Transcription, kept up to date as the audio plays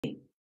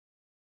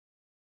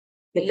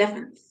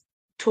11th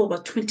October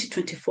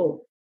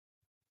 2024,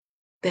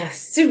 there are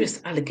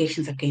serious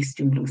allegations against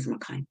you, Mlungisi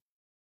Makhanya,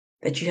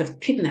 that you have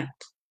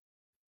kidnapped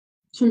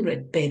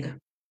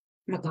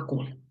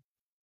CdeBhekaMagagula.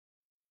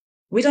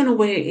 We don't know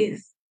where it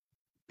is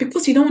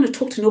because you don't want to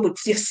talk to nobody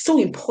because you're so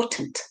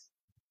important.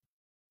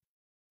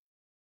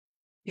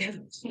 You have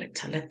a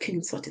character like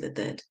Killing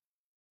CdeBhekaMagagula.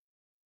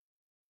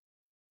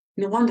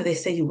 No wonder they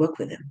say you work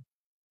with him.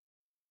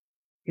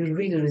 You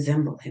really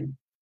resemble him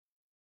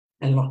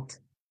a lot.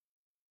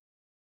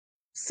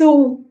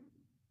 So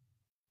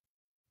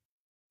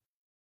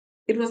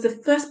it was the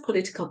first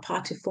political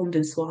party formed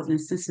in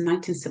Swaziland since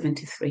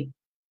 1973,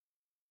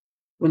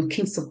 when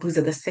King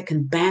Sobhuza II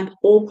banned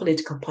all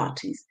political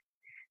parties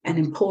and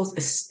imposed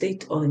a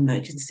state of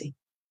emergency.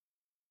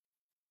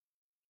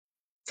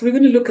 So we're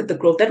going to look at the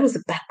growth. That was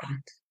the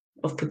background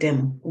of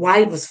Podemo, why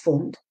it was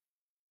formed,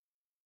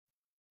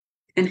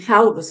 and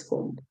how it was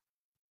formed.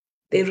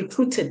 They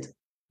recruited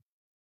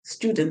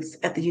students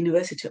at the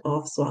University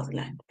of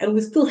Swaziland, and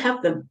we still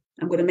have them.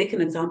 I'm going to make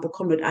an example.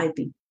 Comrade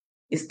IB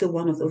is still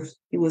one of those.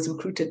 He was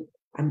recruited,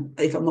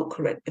 if I'm not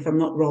correct, if I'm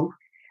not wrong,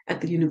 at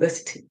the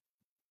University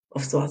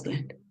of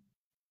Swaziland.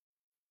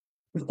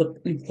 We've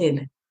got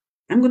Mphele.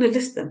 I'm going to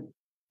list them.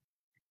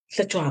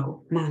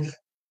 Hlatshwago, Mandla,